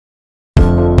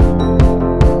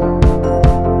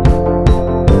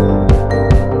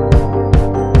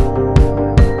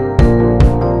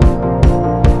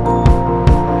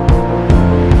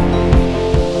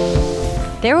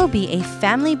There will be a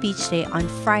family beach day on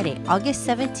Friday, August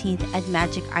 17th at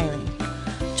Magic Island.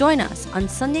 Join us on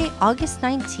Sunday, August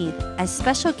 19th, as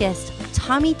special guest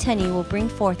Tommy Tenney will bring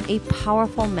forth a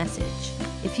powerful message.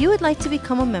 If you would like to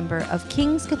become a member of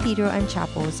King's Cathedral and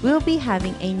Chapels, we'll be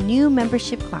having a new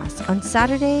membership class on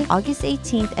Saturday, August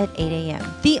 18th at 8 a.m.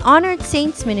 The Honored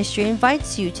Saints Ministry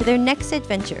invites you to their next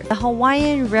adventure, the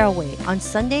Hawaiian Railway, on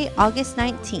Sunday, August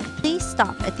 19th. Please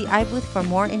stop at the iBooth for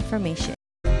more information.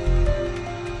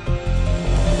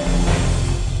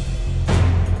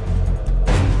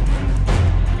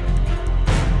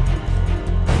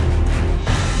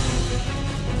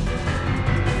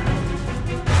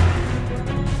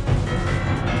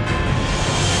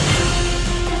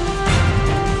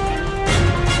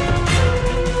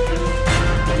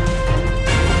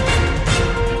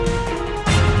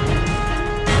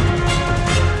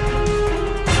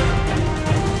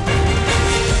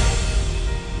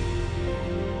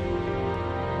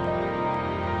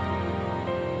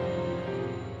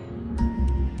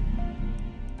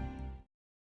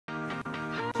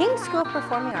 King's School of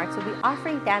Performing Arts will be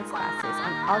offering dance classes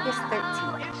on August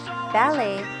 13th.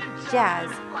 Ballet, jazz,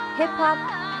 hip-hop,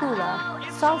 hula,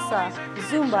 salsa,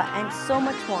 zumba, and so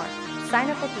much more.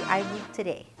 Sign up at the iBooth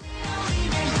today.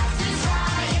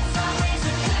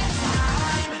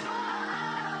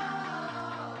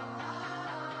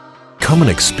 Come and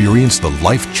experience the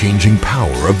life-changing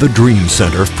power of the Dream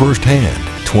Center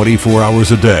firsthand, 24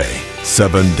 hours a day,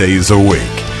 7 days a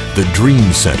week. The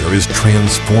Dream Center is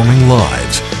transforming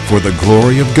lives for the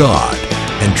glory of God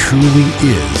and truly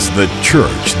is the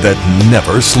church that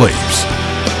never sleeps.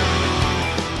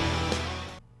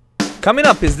 Coming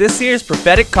up is this year's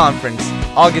Prophetic Conference,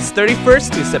 August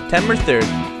 31st to September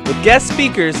 3rd, with guest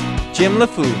speakers Jim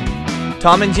LaFou,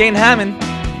 Tom and Jane Hammond,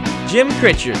 Jim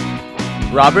Critchard,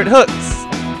 Robert Hooks,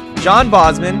 John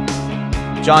Bosman,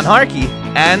 John Harkey,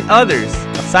 and others.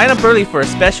 Sign up early for a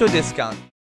special discount.